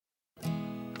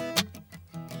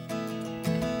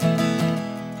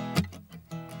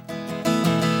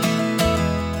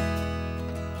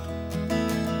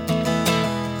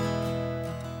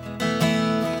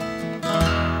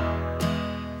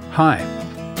Hi,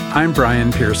 I'm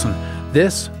Brian Pearson.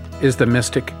 This is The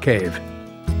Mystic Cave.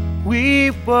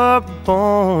 We were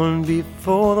born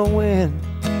before the wind,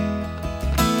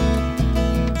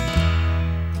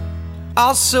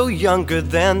 also younger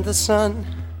than the sun,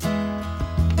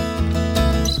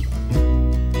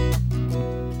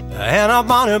 and our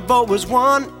bonnet boat was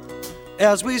one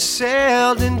as we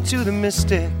sailed into the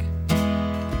mystic.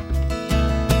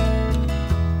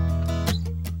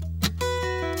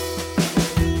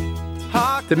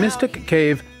 The Mystic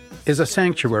Cave is a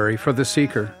sanctuary for the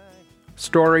seeker.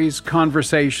 Stories,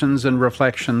 conversations, and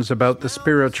reflections about the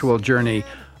spiritual journey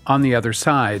on the other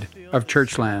side of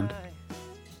Churchland.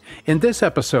 In this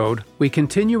episode, we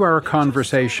continue our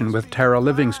conversation with Tara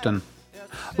Livingston.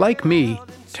 Like me,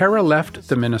 Tara left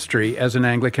the ministry as an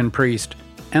Anglican priest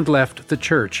and left the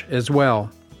church as well.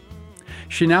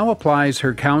 She now applies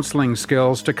her counseling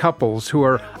skills to couples who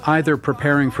are either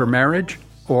preparing for marriage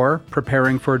or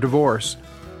preparing for divorce.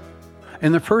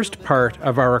 In the first part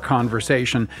of our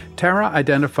conversation, Tara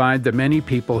identified the many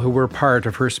people who were part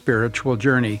of her spiritual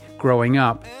journey growing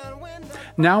up.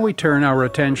 Now we turn our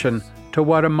attention to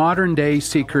what a modern-day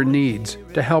seeker needs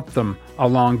to help them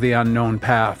along the unknown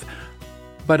path.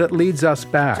 But it leads us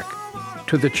back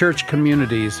to the church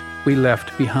communities we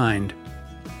left behind.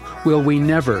 Will we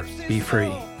never be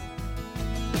free?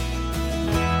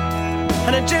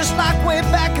 And it's just like way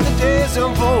back in the days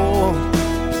of old,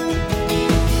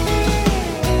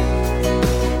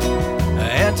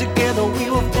 and together we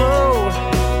will flow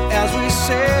as we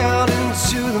sailed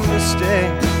into the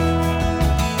mystic.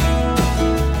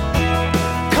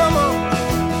 Come on,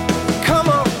 come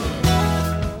on.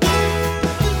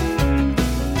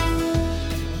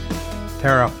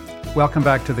 Tara, welcome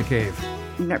back to the cave.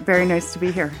 Very nice to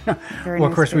be here. Well,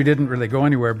 of course, we didn't really go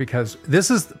anywhere because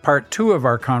this is part 2 of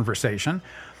our conversation.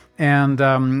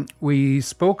 And we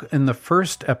spoke in the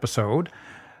first episode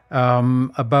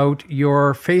about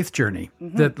your faith journey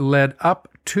that led up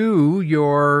to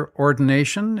your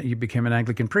ordination. You became an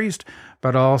Anglican priest,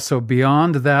 but also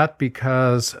beyond that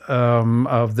because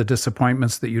of the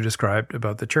disappointments that you described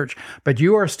about the church. But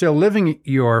you are still living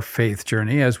your faith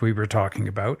journey, as we were talking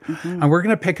about. And we're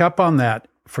going to pick up on that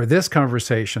for this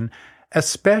conversation,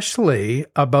 especially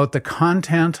about the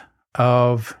content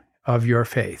of your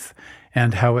faith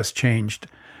and how it's changed.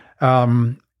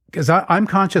 Because I'm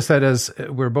conscious that as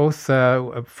we're both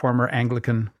former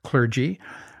Anglican clergy,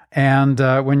 and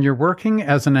when you're working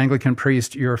as an Anglican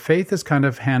priest, your faith is kind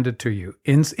of handed to you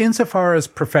insofar as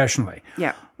professionally.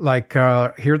 Yeah. Like,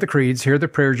 here are the creeds, here are the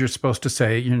prayers you're supposed to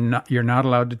say. You're not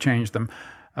allowed to change them.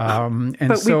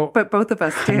 But both of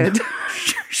us did.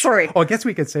 Sorry. Oh, I guess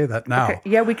we could say that now. Okay.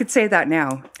 Yeah, we could say that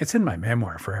now. It's in my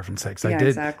memoir, for heaven's sakes. I Yeah, did.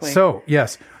 exactly. So,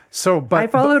 yes. But I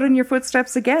followed in your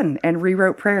footsteps again and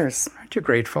rewrote prayers. Aren't you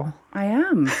grateful? I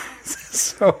am.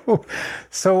 So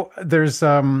there's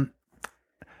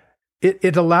it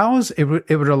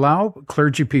would allow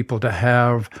clergy people to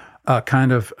have a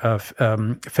kind of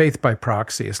faith by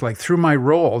proxy. It's like, through my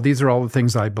role, these are all the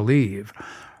things I believe,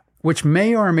 which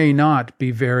may or may not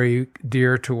be very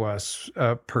dear to us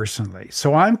personally.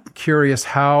 So I'm curious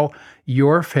how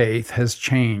your faith has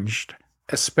changed,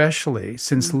 especially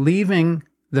since leaving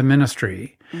the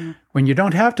ministry, when you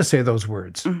don't have to say those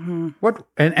words. What?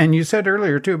 And you said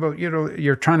earlier too about,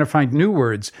 you're trying to find new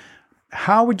words.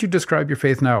 How would you describe your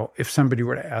faith now if somebody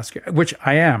were to ask you, which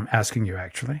I am asking you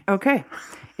actually? Okay.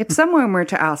 If someone were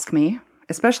to ask me,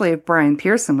 especially if Brian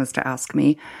Pearson was to ask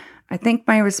me, I think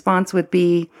my response would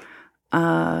be,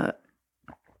 I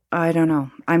don't know.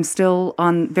 I'm still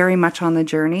very much on the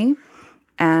journey,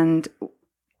 and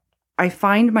I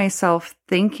find myself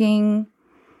thinking.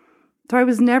 So I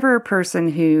was never a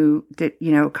person who did,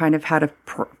 kind of had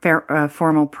a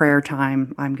formal prayer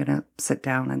time. I'm going to sit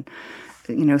down and,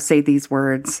 say these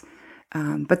words.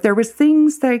 But there was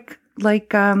things like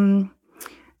Psalm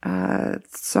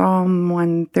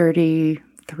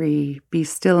 133, "Be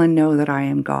still and know that I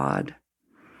am God."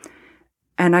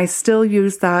 And I still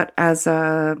use that as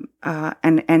an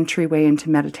entryway into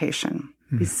meditation.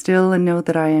 Be still and know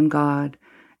that I am God.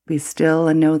 Be still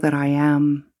and know that I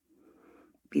am.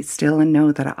 Be still and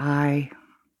know that I.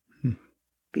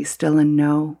 Be still and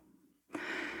know.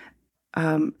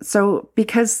 So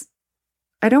because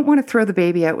I don't want to throw the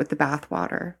baby out with the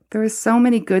bathwater. There are so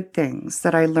many good things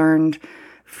that I learned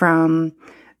from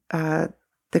the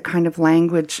kind of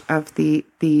language of the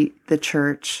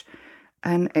church.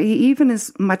 And even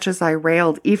as much as I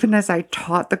railed, even as I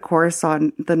taught the course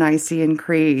on the Nicene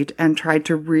Creed and tried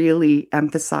to really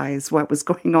emphasize what was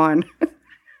going on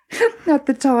at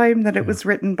the time that it was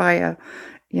written by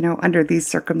under these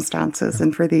circumstances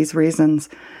and for these reasons.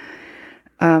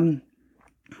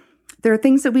 there are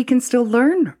things that we can still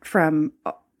learn from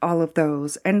all of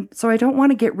those. And so I don't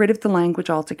want to get rid of the language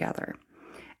altogether.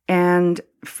 And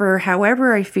for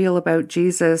however I feel about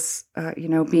Jesus,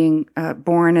 being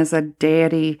born as a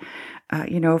deity,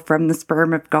 from the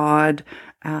sperm of God,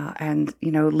 and,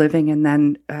 living and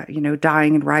then,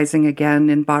 dying and rising again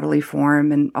in bodily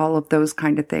form and all of those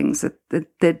kind of things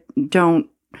that don't,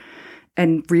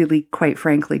 and really, quite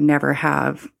frankly, never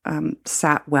have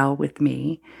sat well with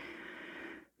me.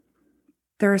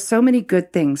 There are so many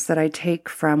good things that I take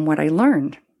from what I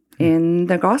learned in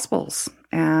the Gospels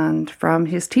and from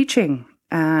his teaching,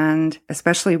 and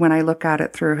especially when I look at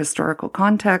it through a historical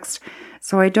context.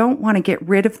 So I don't want to get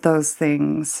rid of those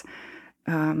things,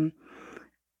 but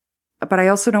I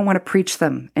also don't want to preach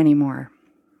them anymore.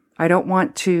 I don't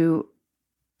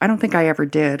think I ever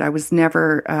did. I was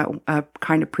never a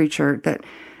kind of preacher that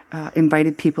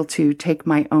invited people to take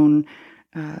my own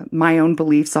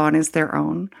beliefs on as their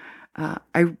own.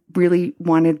 I really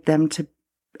wanted them to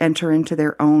enter into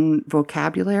their own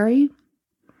vocabulary.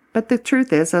 But the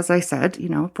truth is, as I said,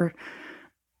 it's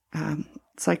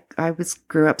like I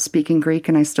grew up speaking Greek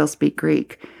and I still speak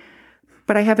Greek.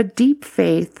 But I have a deep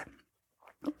faith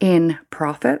in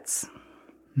prophets.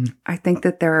 I think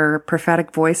that there are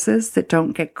prophetic voices that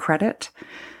don't get credit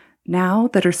now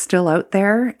that are still out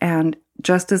there. And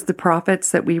just as the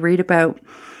prophets that we read about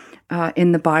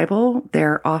in the Bible,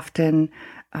 they're often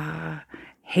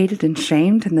hated and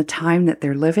shamed in the time that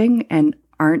they're living and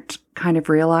aren't kind of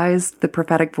realized the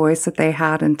prophetic voice that they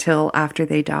had until after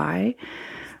they die.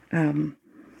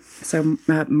 So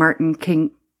Martin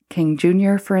King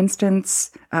Jr., for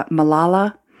instance,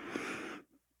 Malala,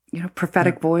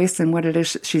 prophetic voice and what it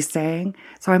is she's saying.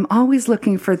 So I'm always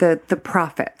looking for the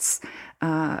prophets.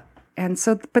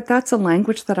 But that's a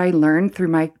language that I learned through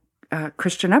my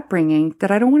Christian upbringing that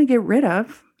I don't want to get rid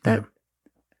of.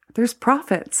 There's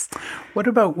prophets. What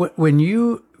about when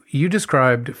you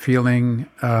described feeling,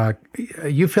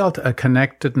 you felt a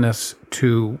connectedness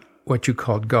to what you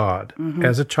called God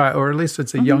as a child, or at least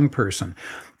it's a young person,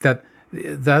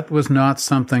 that was not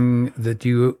something that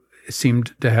you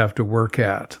seemed to have to work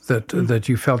at, that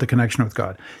you felt a connection with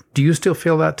God. Do you still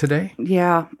feel that today?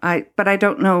 Yeah, but I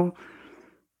don't know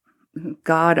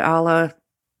God, Allah,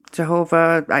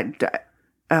 Jehovah.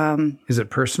 Is it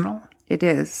personal? It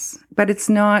is, but it's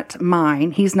not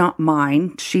mine. He's not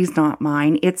mine. She's not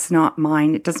mine. It's not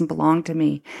mine. It doesn't belong to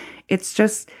me. It's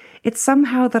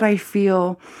somehow that I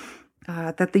feel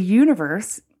that the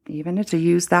universe, even to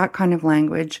use that kind of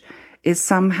language, is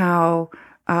somehow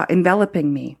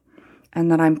enveloping me,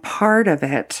 and that I'm part of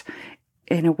it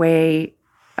in a way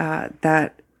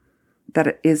that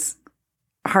is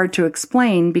hard to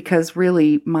explain, because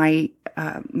really my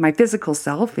physical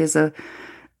self is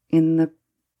in the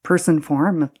person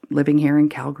form of living here in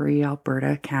Calgary,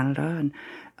 Alberta, Canada, and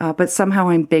but somehow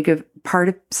I'm part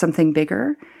of something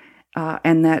bigger,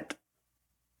 and that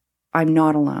I'm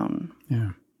not alone.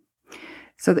 Yeah.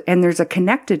 So, and there's a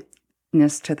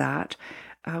connectedness to that,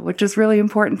 which is really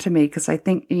important to me, because I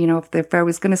think, if I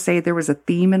was going to say there was a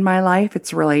theme in my life,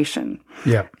 it's relation.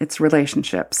 Yeah. It's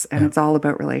relationships, and it's all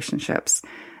about relationships.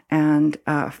 And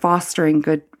fostering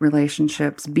good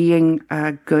relationships, being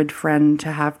a good friend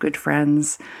to have good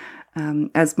friends.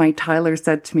 As my Tyler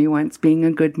said to me once, being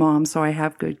a good mom, so I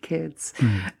have good kids.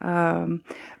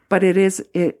 But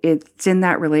it's in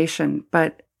that relation.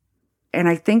 And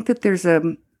I think that there's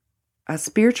a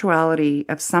spirituality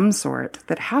of some sort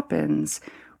that happens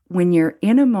when you're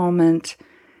in a moment.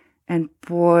 And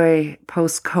boy,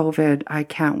 post-COVID, I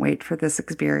can't wait for this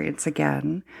experience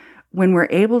again, when we're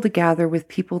able to gather with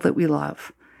people that we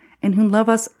love and who love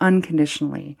us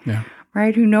unconditionally,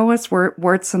 right? Who know us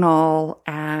warts and all,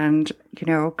 and,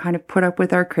 kind of put up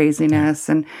with our craziness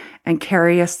and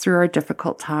carry us through our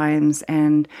difficult times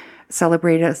and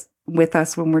celebrate us with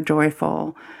us when we're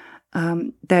joyful.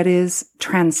 That is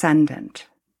transcendent,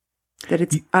 that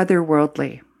it's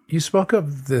otherworldly. You spoke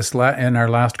of this in our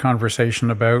last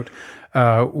conversation about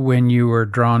when you were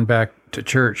drawn back to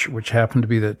church, which happened to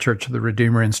be the Church of the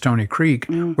Redeemer in Stony Creek,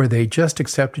 where they just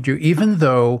accepted you, even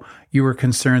though you were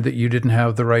concerned that you didn't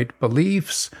have the right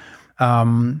beliefs,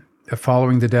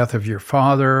 following the death of your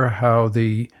father, how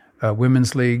the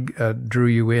Women's League drew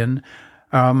you in.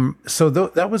 So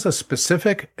that was a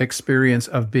specific experience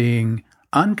of being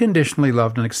unconditionally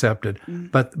loved and accepted,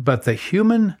 but the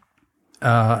human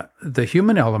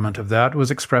element of that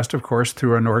was expressed, of course,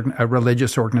 through a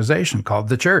religious organization called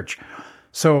the church.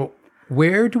 So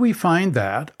where do we find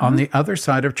that on the other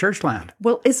side of churchland?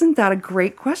 Well, isn't that a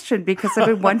great question? Because I've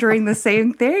been wondering the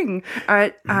same thing.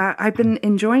 I've been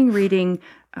enjoying reading.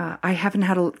 I haven't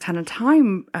had a ton of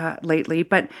time lately,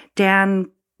 but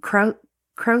Dan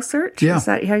Crowsert? Yeah. Is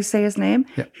that how you say his name?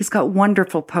 Yeah. He's got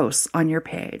wonderful posts on your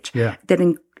page Yeah. that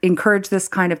encourage this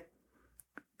kind of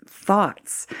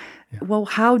thoughts. Yeah. Well,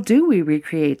 how do we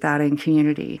recreate that in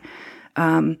community?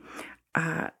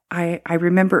 I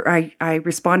remember I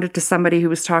responded to somebody who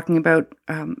was talking about,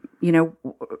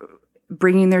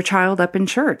 bringing their child up in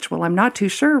church. Well, I'm not too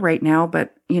sure right now,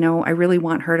 but, I really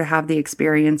want her to have the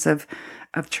experience of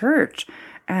church.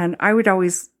 And I would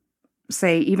always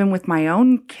say, even with my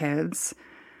own kids,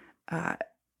 that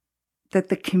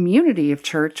the community of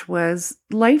church was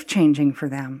life-changing for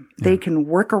them. Yeah. They can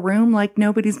work a room like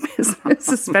nobody's business,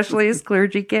 especially as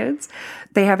clergy kids.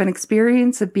 They have an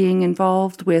experience of being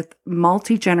involved with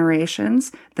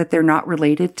multi-generations that they're not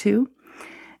related to,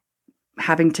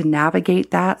 having to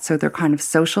navigate that, so they're kind of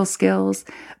social skills,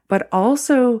 but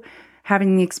also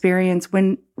having the experience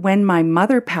when my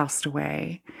mother passed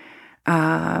away,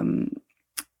 I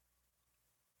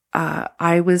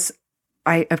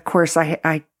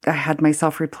had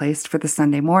myself replaced for the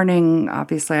Sunday morning.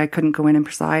 Obviously, I couldn't go in and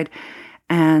preside.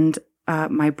 And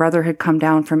my brother had come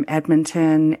down from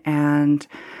Edmonton, and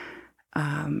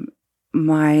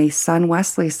my son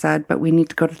Wesley said, "But we need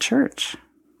to go to church."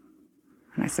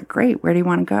 And I said, "Great, where do you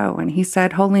want to go?" And he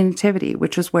said, "Holy Nativity,"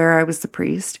 which is where I was the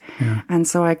priest. Yeah. And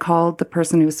so I called the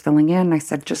person who was filling in. I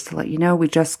said, "Just to let you know, we're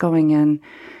just going in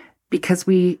because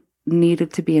we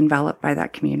needed to be enveloped by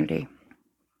that community.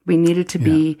 We needed to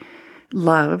be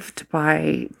loved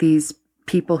by these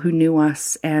people who knew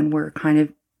us and were kind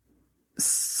of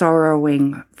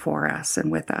sorrowing for us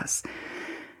and with us."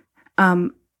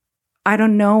 I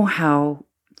don't know how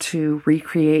to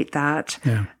recreate that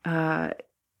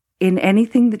in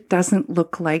anything that doesn't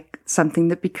look like something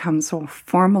that becomes so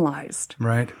formalized.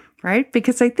 Right?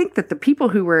 Because I think that the people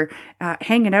who were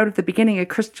hanging out at the beginning of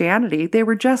Christianity, they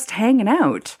were just hanging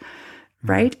out.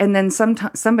 Right? And then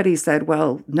somebody said,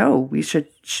 "Well, no, we should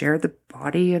share the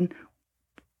body and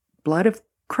blood of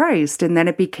Christ." And then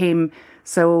it became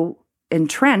so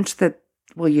entrenched that,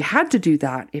 well, you had to do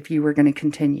that if you were going to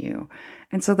continue.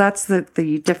 And so that's the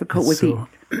difficult with and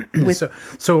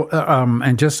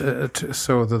just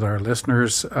so that our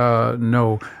listeners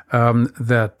know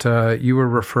that you were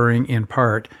referring in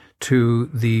part to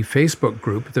the Facebook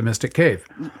group, The Mystic Cave.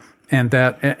 And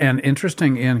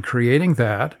interesting in creating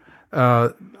that,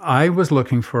 I was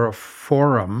looking for a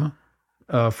forum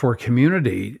for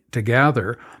community to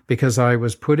gather because I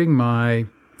was putting my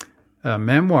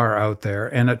memoir out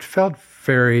there, and it felt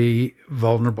very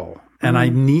vulnerable. And I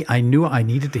knew I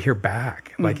needed to hear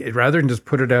back, like rather than just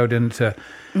put it out into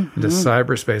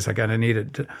cyberspace. I kind of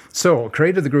needed to. So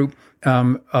created the group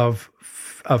of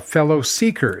fellow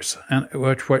seekers, and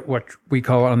what we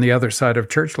call on the other side of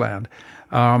churchland,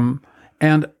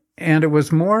 and it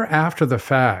was more after the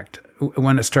fact,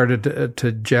 when it started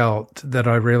to gel, that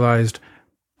I realized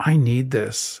I need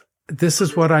this. This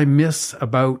is what I miss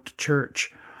about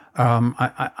church.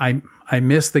 I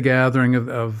miss the gathering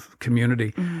of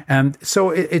community. And so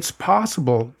it's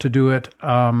possible to do it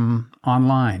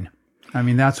online. I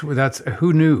mean, that's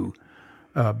who knew,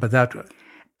 but that.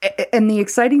 And the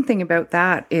exciting thing about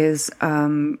that is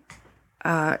that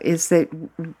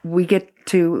we get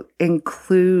to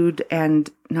include and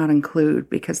not include,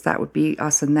 because that would be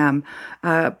us and them,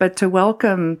 but to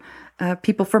welcome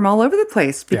people from all over the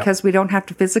place, because we don't have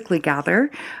to physically gather.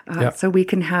 So we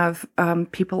can have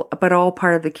people, but all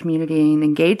part of the community and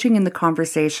engaging in the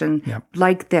conversation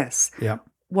like this.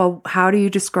 Well, how do you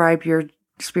describe your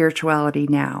spirituality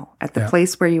now at the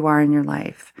place where you are in your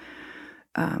life?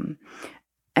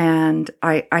 And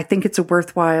I think it's a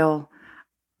worthwhile.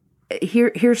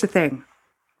 Here's the thing.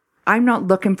 I'm not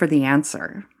looking for the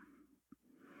answer.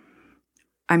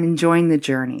 I'm enjoying the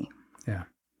journey.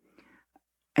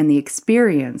 And the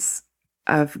experience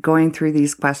of going through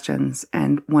these questions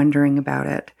and wondering about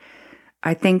it.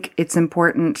 I think it's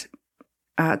important.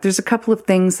 There's a couple of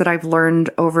things that I've learned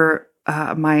over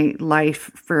my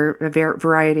life for a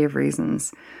variety of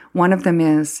reasons. One of them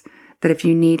is that if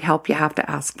you need help, you have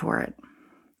to ask for it.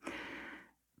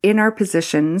 In our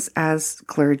positions as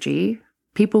clergy,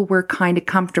 people were kind of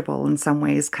comfortable in some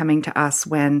ways coming to us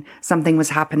when something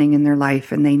was happening in their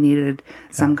life and they needed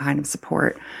some kind of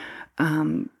support.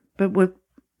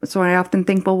 So I often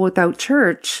think, well, without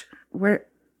church, where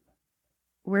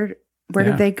do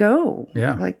they go?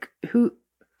 Like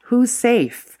who's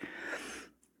safe?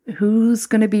 Who's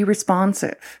going to be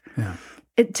responsive?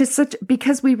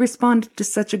 Because we responded to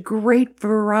such a great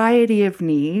variety of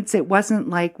needs. It wasn't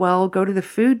like, well, go to the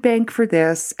food bank for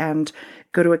this and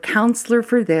go to a counselor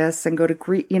for this and go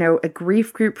to a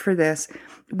grief group for this.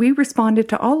 We responded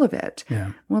to all of it.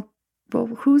 Well,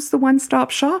 who's the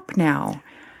one-stop shop now?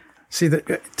 See,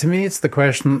 to me, it's the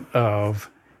question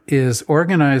of, is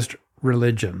organized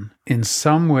religion in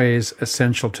some ways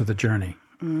essential to the journey?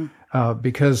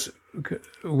 Because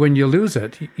when you lose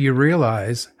it, you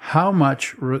realize how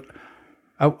much,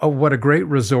 what a great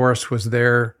resource was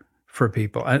there for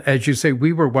people. And as you say,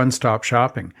 we were one-stop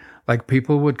shopping. Like,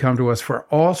 people would come to us for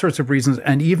all sorts of reasons.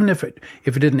 And even if it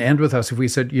didn't end with us, if we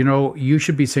said, you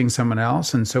should be seeing someone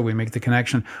else, and so we make the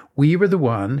connection, we were the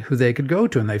one who they could go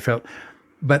to, and they felt.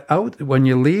 But when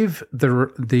you leave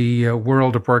the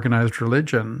world of organized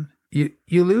religion,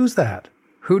 you lose that.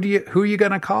 Who are you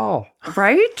going to call?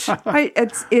 Right?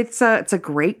 It's a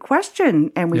great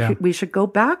question, and we should go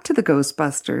back to the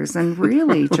Ghostbusters and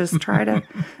really just try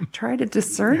to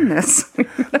discern this.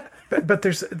 but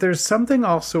there's something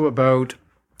also about,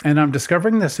 and I'm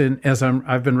discovering this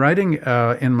I've been writing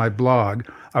in my blog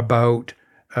about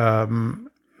when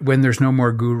there's no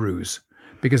more gurus,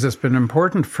 because it's been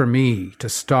important for me to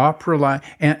stop relying.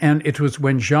 And it was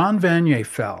when Jean Vanier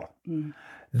fell.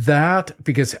 That,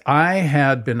 because I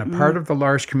had been a part of the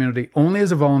L'Arche community only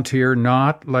as a volunteer,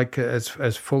 not like as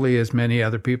fully as many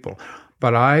other people.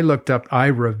 But I looked up, I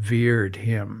revered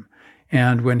him.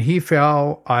 And when he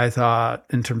fell, I thought,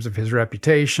 in terms of his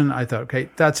reputation, I thought, okay,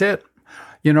 that's it.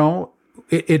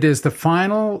 It is the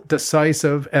final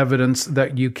decisive evidence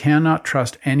that you cannot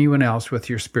trust anyone else with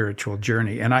your spiritual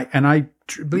journey. And I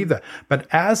believe that. But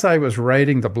as I was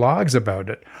writing the blogs about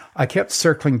it, I kept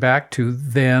circling back to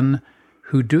then,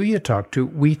 who do you talk to?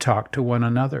 We talk to one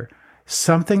another.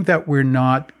 Something that we're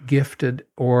not gifted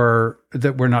or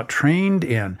that we're not trained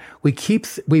in.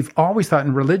 We've always thought,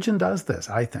 and religion does this,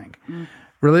 I think.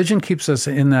 Religion keeps us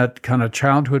in that kind of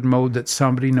childhood mode that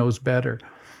somebody knows better.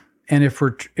 And if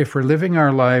we're living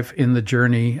our life in the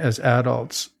journey as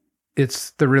adults, it's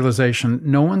the realization,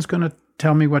 no one's going to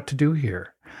tell me what to do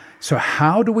here. So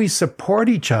how do we support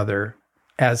each other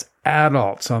as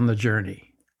adults on the journey?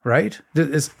 Right?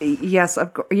 Yes,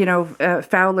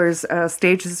 Fowler's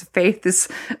Stages of Faith is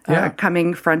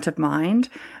coming front of mind.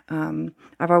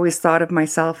 I've always thought of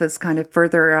myself as kind of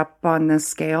further up on the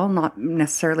scale, not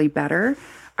necessarily better.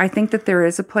 I think that there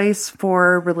is a place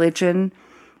for religion,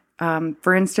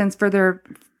 for instance, for the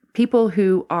people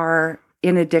who are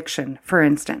in addiction, for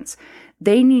instance.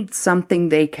 They need something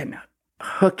they can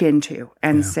hook into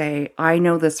and say, I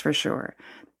know this for sure.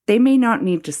 They may not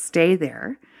need to stay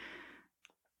there.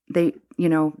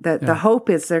 The hope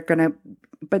is they're going to,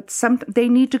 but they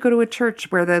need to go to a church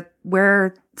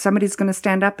where somebody's going to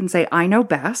stand up and say, I know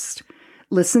best,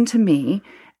 listen to me,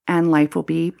 and life will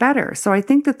be better. So I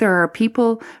think that there are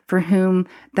people for whom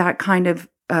that kind of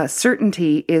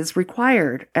certainty is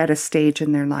required at a stage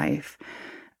in their life.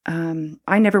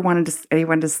 I never wanted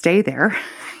anyone to stay there.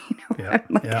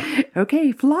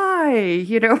 Okay, fly.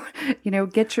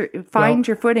 Find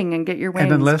your footing and get your wings.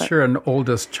 And unless you're an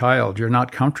oldest child, you're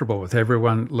not comfortable with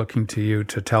everyone looking to you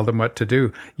to tell them what to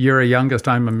do. You're a youngest,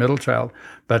 I'm a middle child,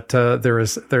 but there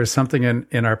is something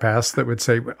in our past that would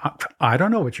say, I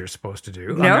don't know what you're supposed to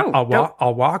do. No,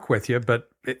 I'll walk with you, but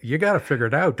you got to figure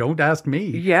it out. Don't ask me.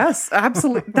 Yes,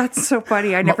 absolutely. That's so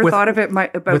funny. I never thought of it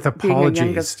about with apologies being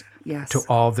a youngest. Yes. To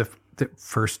all the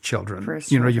first children.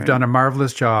 You've done a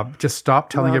marvelous job. Just stop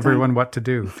telling everyone what to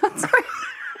do. That's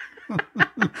right.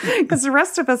 Because the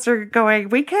rest of us are going,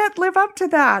 we can't live up to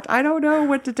that. I don't know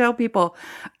what to tell people.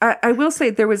 I will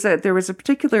say there was a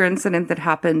particular incident that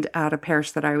happened at a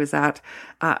parish that I was at.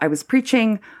 I was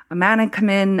preaching. A man had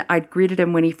come in. I'd greeted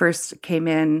him when he first came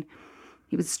in.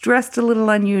 He was dressed a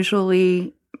little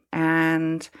unusually.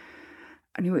 And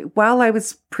anyway, while I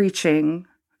was preaching,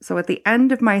 so at the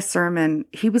end of my sermon,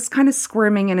 he was kind of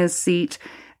squirming in his seat.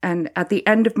 And at the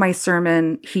end of my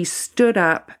sermon, he stood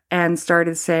up and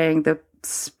started saying, the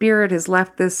spirit has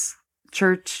left this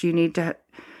church. We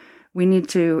need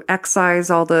to excise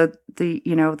all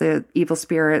the evil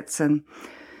spirits.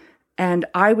 And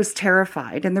I was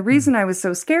terrified. And the reason I was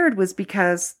so scared was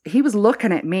because he was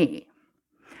looking at me.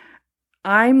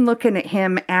 I'm looking at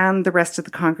him and the rest of the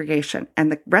congregation.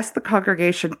 And the rest of the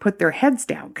congregation put their heads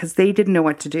down because they didn't know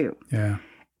what to do. Yeah.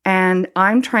 And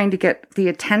I'm trying to get the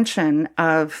attention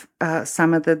of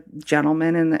some of the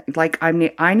gentlemen. And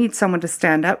I need someone to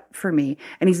stand up for me.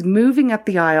 And he's moving up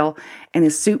the aisle and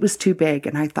his suit was too big.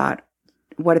 And I thought,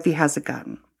 what if he has a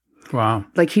gun? Wow.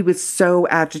 Like, he was so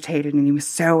agitated and he was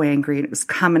so angry and it was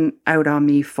coming out on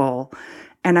me full.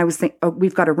 And I was thinking,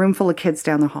 we've got a room full of kids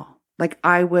down the hall.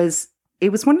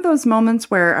 It was one of those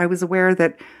moments where I was aware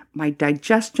that my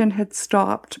digestion had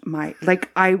stopped.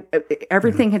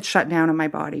 Everything had shut down in my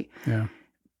body. Yeah.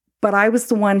 But I was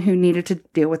the one who needed to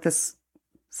deal with this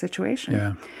situation.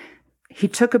 Yeah. He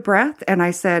took a breath and I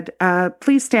said,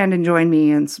 please stand and join me.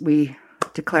 And we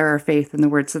declare our faith in the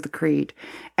words of the creed.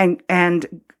 And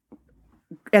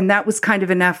that was kind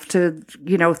of enough to,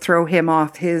 throw him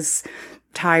off his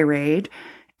tirade.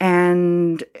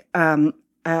 And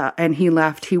he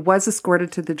left. He was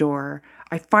escorted to the door.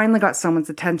 I finally got someone's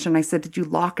attention. I said, "Did you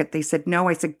lock it?" They said, "No."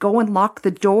 I said, "Go and lock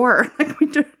the door. Like, we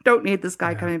don't need this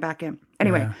guy coming back in."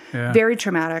 Anyway, very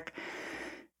traumatic.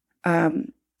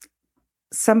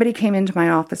 Somebody came into my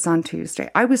office on Tuesday.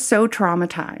 I was so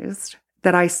traumatized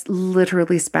that I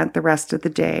literally spent the rest of the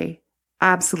day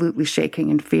absolutely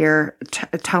shaking in fear,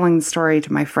 telling the story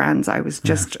to my friends. I was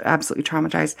just absolutely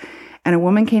traumatized. And a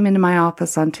woman came into my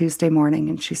office on Tuesday morning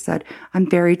and she said, "I'm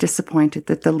very disappointed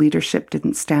that the leadership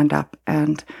didn't stand up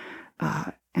and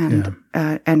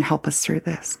help us through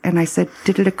this." And I said,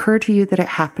 "Did it occur to you that it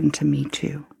happened to me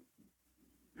too?"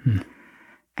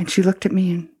 And she looked at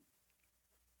me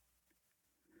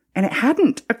and it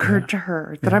hadn't occurred to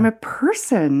her that I'm a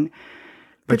person.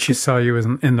 But she saw you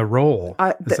in the role.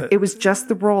 It was just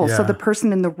the role. Yeah. So the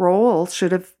person in the role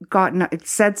should have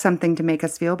said something to make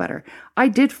us feel better. I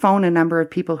did phone a number of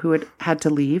people who had to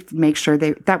leave, make sure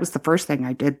that was the first thing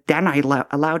I did. Then I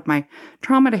allowed my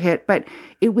trauma to hit. But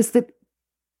it was that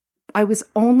I was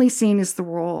only seen as the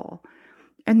role.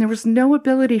 And there was no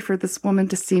ability for this woman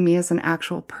to see me as an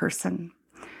actual person.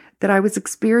 That I was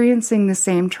experiencing the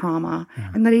same trauma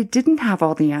and that I didn't have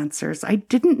all the answers. I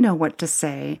didn't know what to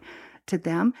say to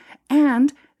them,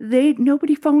 and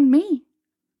nobody phoned me.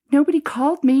 Nobody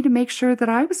called me to make sure that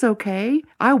I was okay.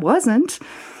 I wasn't.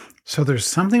 So there's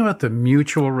something about the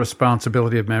mutual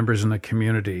responsibility of members in the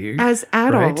community as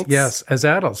adults. Right? Yes, as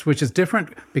adults, which is different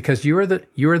because you are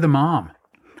the mom.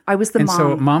 I was the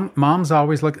mom. And so moms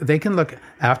always they can look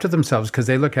after themselves because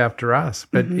they look after us.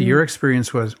 But your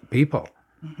experience was people.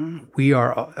 We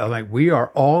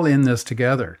are all in this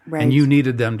together, and you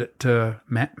needed them to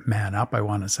man up. I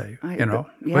want to say,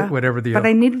 whatever the. But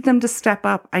I needed them to step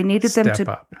up. I needed them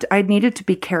to. I needed to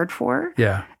be cared for.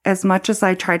 Yeah. As much as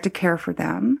I tried to care for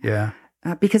them. Yeah.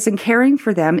 Because in caring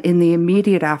for them in the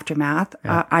immediate aftermath,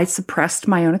 I suppressed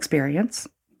my own experience,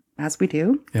 as we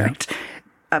do. Yeah. Right?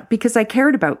 Because I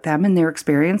cared about them and their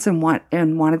experience and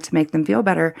wanted to make them feel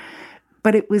better.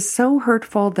 But it was so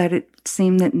hurtful that it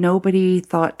seemed that nobody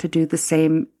thought to do the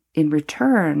same in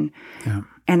return. Yeah.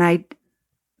 And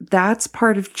that's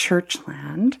part of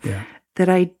Churchland that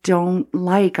I don't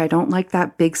like. I don't like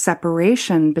that big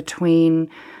separation between,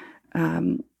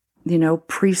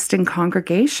 priest and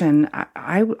congregation.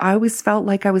 I always felt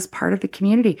like I was part of the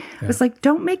community. Yeah. It was like,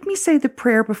 don't make me say the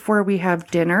prayer before we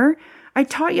have dinner. I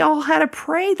taught you all how to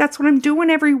pray. That's what I'm doing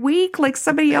every week. Like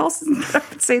somebody else is going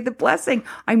to say the blessing.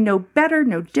 I'm no better,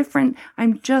 no different.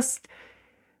 I'm just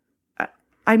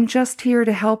here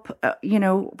to help,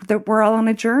 that we're all on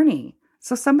a journey.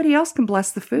 So somebody else can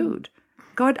bless the food.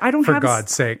 God, I don't have... For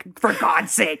God's sake. For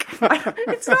God's sake.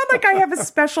 It's not like I have a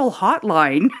special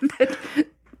hotline.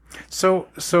 So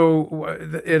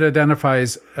it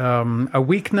identifies a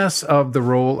weakness of the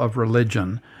role of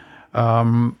religion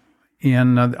on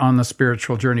the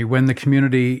spiritual journey when the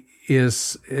community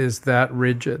is that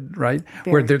rigid, right?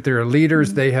 Very. Where there are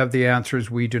leaders, they have the answers,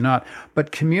 we do not.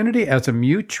 But community as a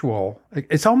mutual,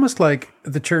 it's almost like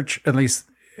the church, at least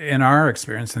in our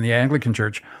experience in the Anglican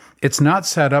Church, it's not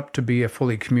set up to be a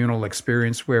fully communal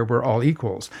experience where we're all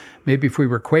equals. Maybe if we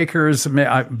were Quakers,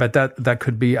 but that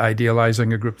could be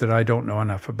idealizing a group that I don't know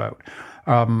enough about.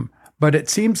 But it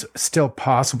seems still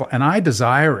possible, and I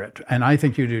desire it, and I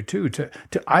think you do too.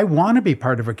 I want to be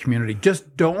part of a community.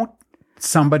 Just don't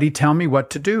somebody tell me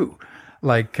what to do.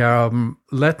 Like,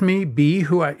 let me be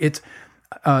who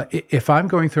if I'm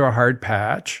going through a hard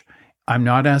patch, I'm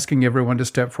not asking everyone to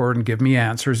step forward and give me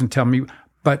answers and tell me,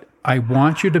 but I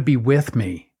want you to be with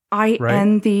me. I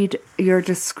envied your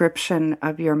description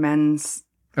of your men's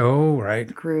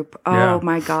group. Oh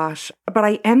my gosh. But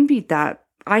I envied that.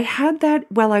 I had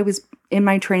that while I was in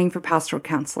my training for pastoral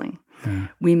counseling. Yeah.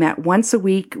 We met once a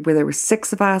week where there were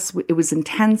 6 of us. It was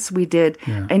intense. We did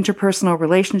interpersonal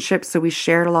relationships, so we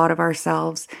shared a lot of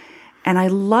ourselves. And I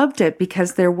loved it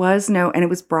because there was and it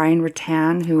was Brian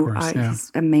Rattan, who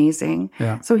is amazing.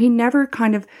 Yeah. So he never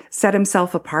kind of set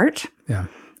himself apart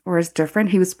or as different.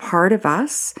 He was part of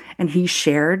us, and he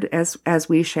shared as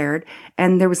we shared.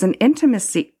 And there was an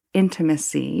intimacy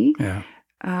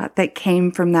that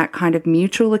came from that kind of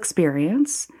mutual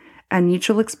experience and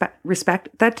mutual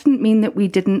respect. That didn't mean that we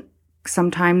didn't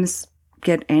sometimes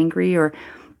get angry or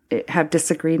have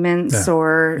disagreements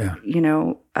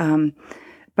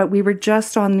but we were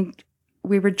just on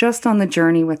the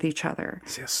journey with each other.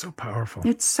 See, it's so powerful.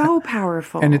 It's so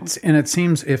powerful. And it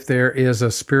seems if there is a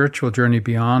spiritual journey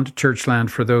beyond Churchland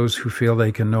for those who feel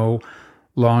they can know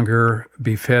longer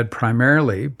be fed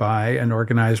primarily by an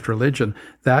organized religion,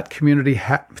 that community,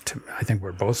 I think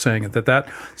we're both saying it, that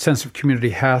sense of community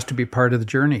has to be part of the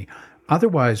journey.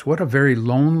 Otherwise, what a very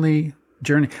lonely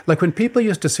journey. Like when people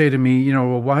used to say to me,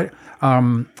 well,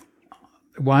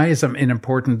 why is it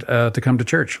important to come to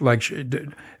church? Like,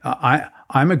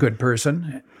 I'm a good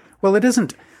person. Well, it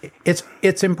isn't.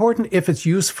 It's important if it's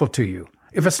useful to you.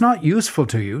 If it's not useful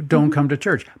to you, don't come to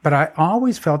church. But I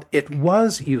always felt it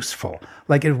was useful.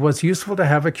 Like it was useful to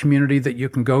have a community that you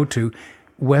can go to,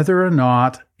 whether or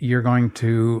not you're going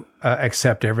to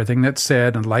accept everything that's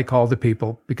said and like all the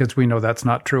people, because we know that's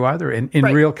not true either. In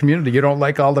Right. real community, you don't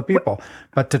like all the people.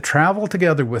 But to travel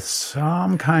together with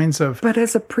some kinds of... But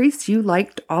as a priest, you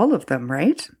liked all of them,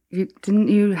 right? Didn't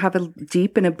you have a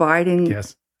deep and abiding...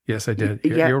 Yes, I did.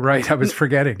 Yeah. You're right. I was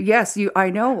forgetting. Yes, I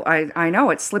know. I know.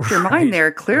 It slipped your mind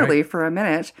there clearly for a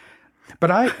minute.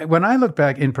 But when I look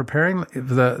back in preparing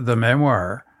the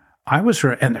memoir, I was,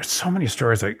 and there's so many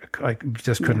stories I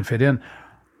just couldn't fit in.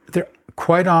 There,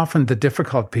 quite often the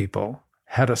difficult people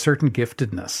had a certain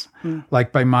giftedness.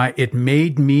 Like it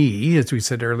made me, as we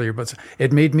said earlier, but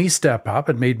it made me step up.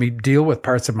 It made me deal with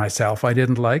parts of myself I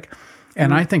didn't like.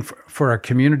 And I think for a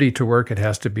community to work, it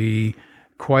has to be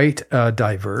quite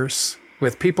diverse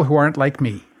with people who aren't like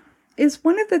me. Is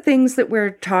one of the things that we're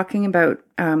talking about,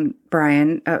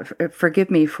 Brian,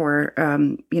 forgive me for,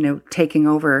 taking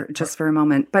over just for a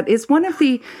moment, but is one of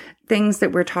the things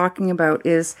that we're talking about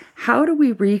is how do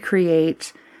we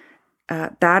recreate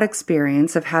that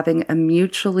experience of having a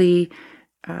mutually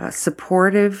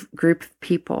supportive group of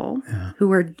people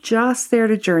who are just there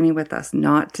to journey with us,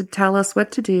 not to tell us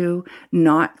what to do,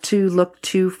 not to look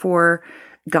to for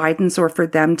guidance or for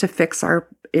them to fix our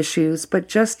issues, but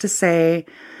just to say,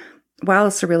 well,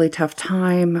 it's a really tough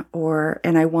time,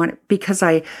 and I want, because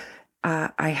I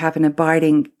have an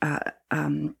abiding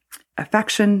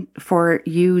affection for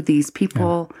you, these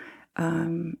people,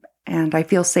 and I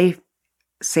feel safe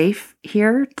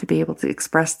here to be able to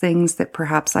express things that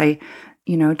perhaps I,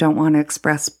 don't want to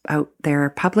express out there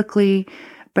publicly.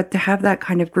 But to have that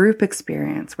kind of group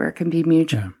experience where it can be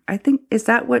mutual, I think, is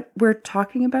that what we're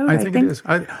talking about? I think it is.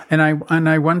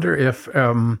 I wonder if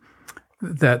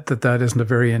that isn't a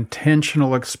very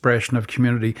intentional expression of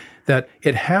community, that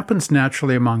it happens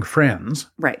naturally among friends.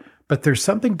 Right. But there's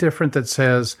something different that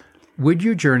says, would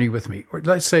you journey with me? Or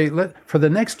let's say, for the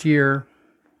next year,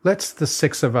 let's the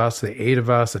 6 of us, the 8 of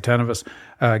us, the 10 of us,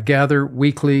 gather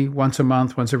weekly, once a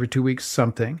month, once every 2 weeks,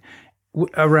 something,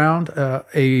 around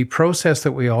a process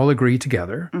that we all agree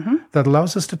together that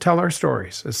allows us to tell our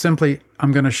stories. It's simply,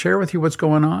 I'm going to share with you what's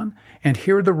going on, and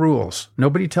here are the rules.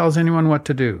 Nobody tells anyone what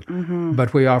to do,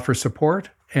 but we offer support,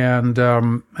 and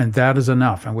that is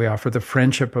enough. And we offer the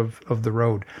friendship of the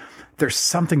road. There's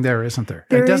something there, isn't there?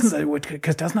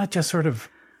 Because doesn't that just sort of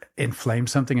inflame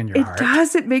something in your heart? It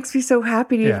does. It makes me so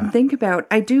happy to even think about.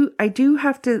 I do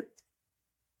have to,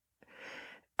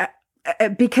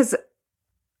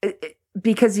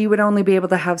 because you would only be able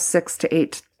to have 6 to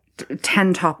 8,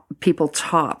 10 people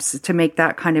tops to make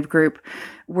that kind of group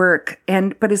work.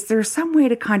 But is there some way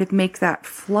to kind of make that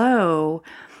flow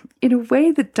in a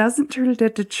way that doesn't turn it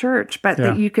into church, but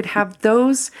that you could have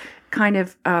those kind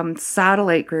of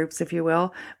satellite groups, if you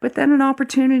will, but then an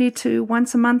opportunity to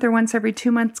once a month or once every 2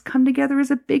 months come together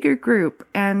as a bigger group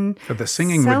and so the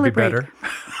singing celebrate. Would be better.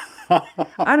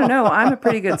 I don't know. I'm a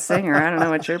pretty good singer. I don't know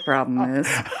what your problem is.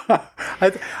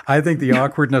 I think the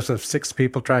awkwardness of 6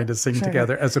 people trying to sing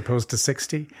together as opposed to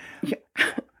 60.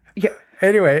 Yeah.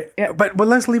 Anyway, but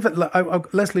let's leave it.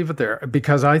 Let's leave it there,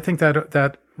 because I think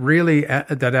that really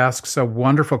that asks a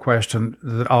wonderful question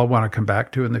that I'll want to come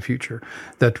back to in the future,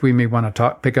 that we may want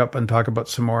to pick up and talk about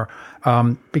some more,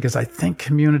 because I think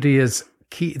community is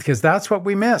key, because that's what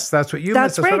we miss. That's what you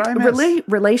miss. That's right. What I miss.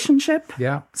 Relationship.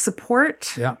 Yeah.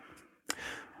 Support. Yeah.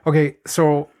 Okay,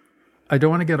 so I don't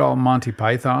want to get all Monty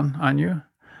Python on you,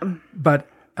 but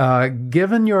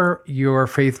given your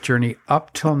faith journey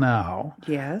up till now,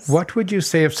 yes, what would you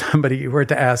say if somebody were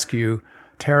to ask you,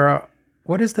 Tara,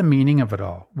 what is the meaning of it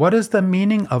all? What is the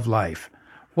meaning of life?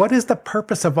 What is the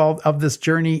purpose of all of this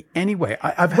journey anyway?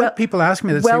 I've had people ask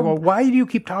me that, say, well, why do you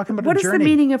keep talking about a journey? What is the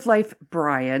meaning of life,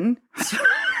 Brian?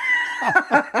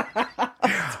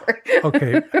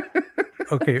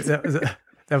 Okay,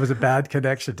 that was a bad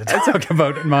connection to talk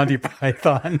about Monty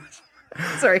Python.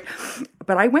 Sorry,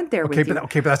 but I went there with you.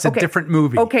 But that's a different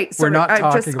movie. Okay, sorry. We're not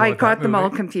talking about I got that them movie. all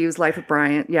confused. Life of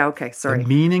Brian. Yeah, okay, sorry. The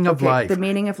meaning of life. The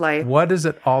meaning of life. What is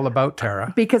it all about,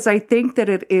 Tara? Because I think that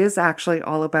it is actually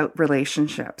all about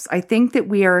relationships. I think that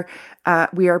we are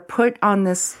put on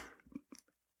this.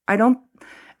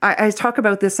 I talk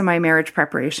about this in my marriage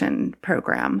preparation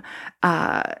program.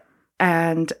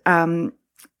 And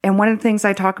one of the things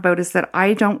I talk about is that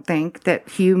I don't think that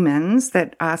humans,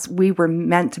 that us, we were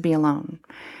meant to be alone.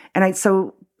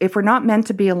 So if we're not meant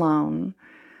to be alone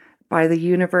by the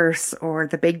universe or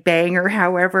the Big Bang or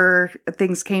however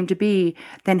things came to be,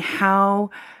 then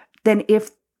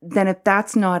if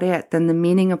that's not it, then the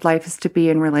meaning of life is to be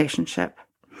in relationship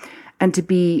and to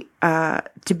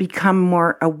become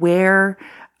more aware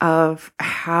of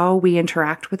how we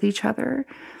interact with each other.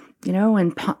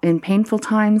 In painful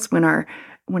times when our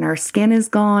skin is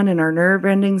gone and our nerve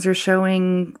endings are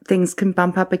showing, things can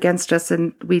bump up against us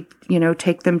and we,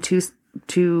 take them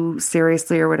too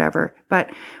seriously or whatever.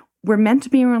 But we're meant to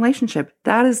be in a relationship.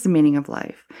 That is the meaning of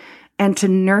life. And to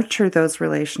nurture those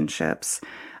relationships,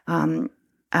 and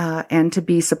to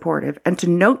be supportive and to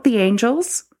note the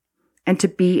angels and to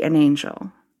be an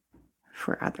angel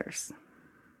for others.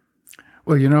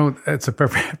 Well, it's a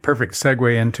perfect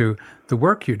segue into the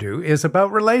work you do is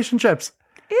about relationships.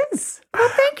 Is. Well,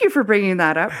 thank you for bringing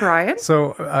that up, Brian.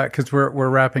 So, because we're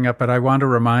wrapping up, but I want to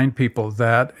remind people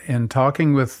that in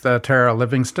talking with Tara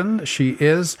Livingston, she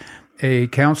is a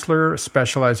counselor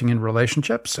specializing in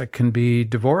relationships. It can be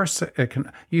divorce.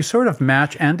 You sort of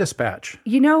match and dispatch.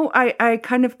 I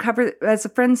kind of cover, as a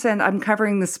friend said, I'm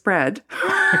covering the spread.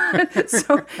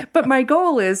 But my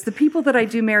goal is the people that I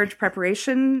do marriage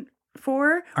prepreration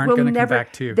for aren't going to come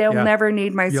back to you. They'll never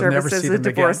need my service as a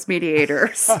divorce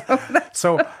mediator.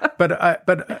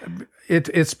 But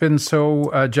it's been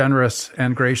so generous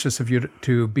and gracious of you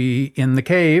to be in the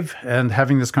cave and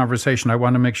having this conversation. I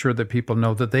want to make sure that people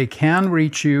know that they can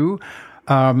reach you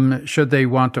should they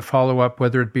want to follow up,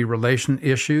 whether it be relation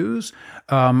issues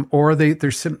or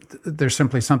there's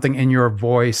simply something in your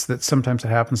voice that sometimes it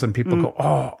happens and people go,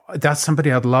 oh, that's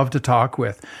somebody I'd love to talk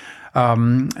with.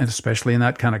 And especially in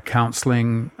that kind of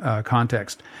counseling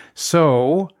context.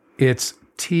 So it's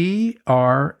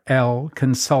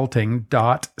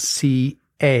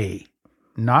trlconsulting.ca,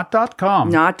 not .com.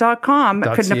 Not .com.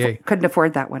 .ca. Couldn't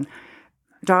afford that one.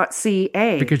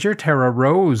 .ca. Because you're Tara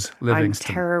Rose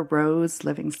Livingston. I'm Tara Rose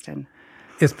Livingston.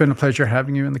 It's been a pleasure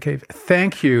having you in the cave.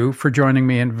 Thank you for joining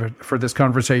me for this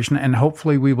conversation, and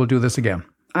hopefully we will do this again.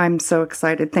 I'm so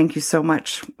excited. Thank you so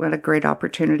much. What a great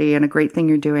opportunity and a great thing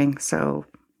you're doing. So,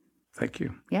 thank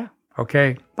you. Yeah.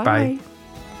 Okay. Bye.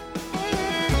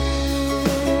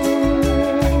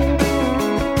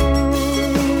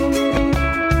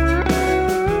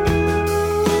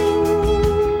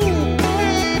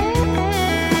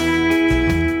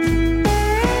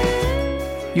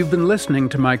 You've been listening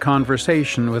to my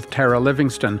conversation with Tara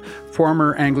Livingston,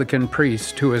 former Anglican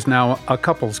priest who is now a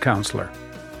couples counselor.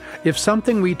 If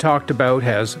something we talked about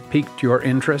has piqued your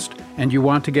interest and you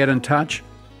want to get in touch,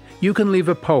 you can leave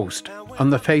a post on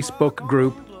the Facebook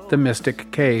group The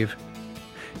Mystic Cave.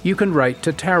 You can write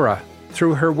to Tara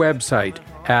through her website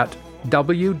at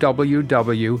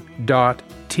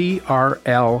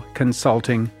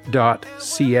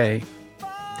www.trlconsulting.ca.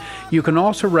 You can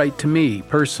also write to me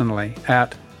personally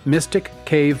at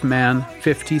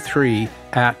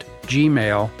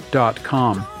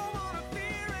mysticcaveman53@gmail.com.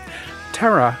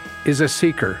 Tara is a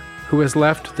seeker who has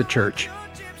left the church.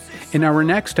 In our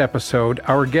next episode,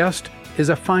 our guest is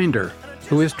a finder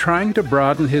who is trying to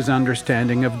broaden his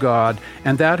understanding of God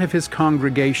and that of his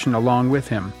congregation along with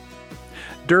him.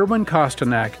 Derwin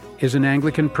Kostanak is an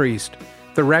Anglican priest,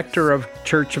 the rector of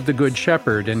Church of the Good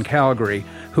Shepherd in Calgary,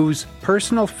 whose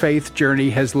personal faith journey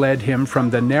has led him from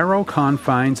the narrow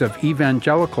confines of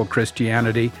evangelical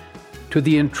Christianity to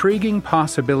the intriguing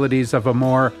possibilities of a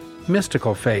more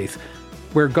mystical faith,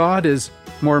 where God is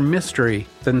more mystery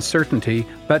than certainty,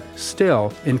 but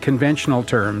still, in conventional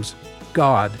terms,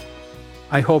 God.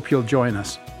 I hope you'll join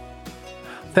us.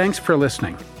 Thanks for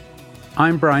listening.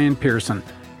 I'm Brian Pearson.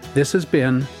 This has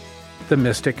been The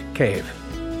Mystic Cave.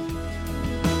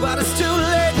 But it's too